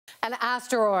An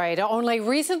asteroid only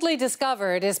recently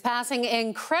discovered is passing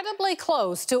incredibly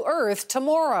close to Earth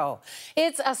tomorrow.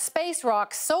 It's a space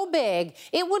rock so big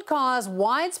it would cause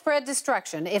widespread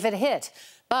destruction if it hit.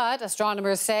 But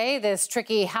astronomers say this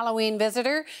tricky Halloween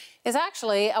visitor is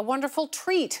actually a wonderful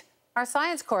treat. Our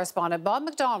science correspondent, Bob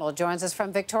McDonald, joins us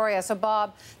from Victoria. So,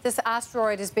 Bob, this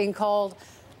asteroid is being called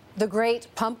the Great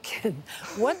Pumpkin.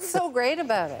 What's so great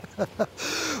about it?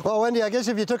 Well, Wendy, I guess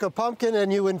if you took a pumpkin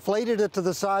and you inflated it to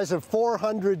the size of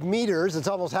 400 meters, it's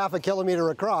almost half a kilometer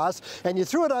across, and you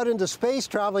threw it out into space,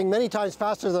 traveling many times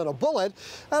faster than a bullet,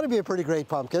 that'd be a pretty great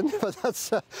pumpkin. But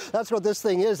that's what this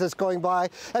thing is that's going by.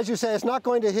 As you say, it's not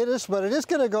going to hit us, but it is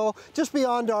going to go just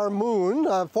beyond our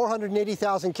moon,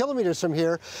 480,000 kilometers from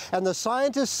here, and the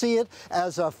scientists see it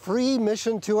as a free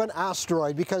mission to an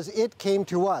asteroid because it came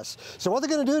to us. So what they're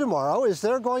going to do tomorrow is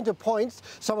they're going to point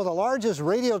some of the largest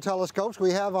radio telescopes we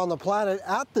have on the planet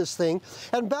at this thing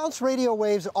and bounce radio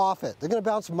waves off it. They're going to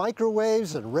bounce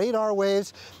microwaves and radar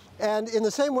waves. And in the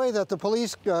same way that the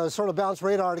police sort of bounce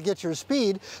radar to get your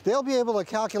speed, they'll be able to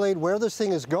calculate where this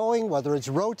thing is going, whether it's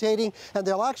rotating, and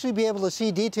they'll actually be able to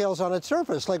see details on its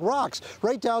surface, like rocks,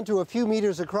 right down to a few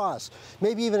meters across.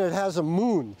 Maybe even it has a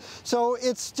moon. So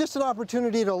it's just an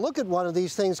opportunity to look at one of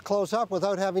these things close up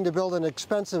without having to build an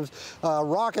expensive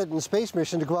rocket and space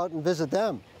mission to go out and visit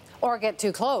them. Or get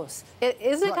too close.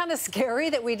 Isn't it kind of scary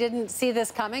that we didn't see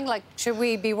this coming? Like, should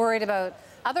we be worried about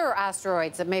other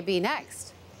asteroids that may be next?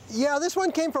 Yeah, this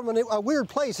one came from a weird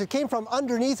place. It came from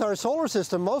underneath our solar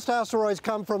system. Most asteroids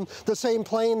come from the same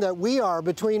plane that we are,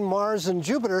 between Mars and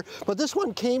Jupiter, but this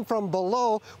one came from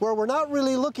below where we're not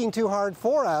really looking too hard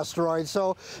for asteroids.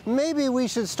 So maybe we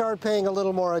should start paying a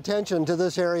little more attention to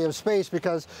this area of space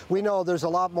because we know there's a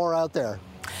lot more out there.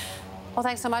 Well,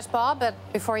 thanks so much, Bob. But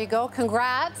before you go,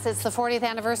 congrats. It's the 40th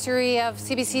anniversary of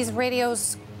CBC's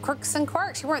Radio's Quirks and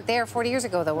Quarks. You weren't there 40 years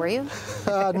ago, though, were you?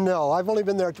 No, I've only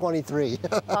been there 23.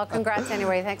 Well, congrats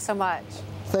anyway. Thanks so much.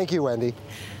 Thank you, Wendy.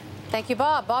 Thank you,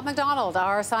 Bob. Bob McDonald,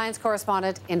 our science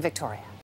correspondent in Victoria.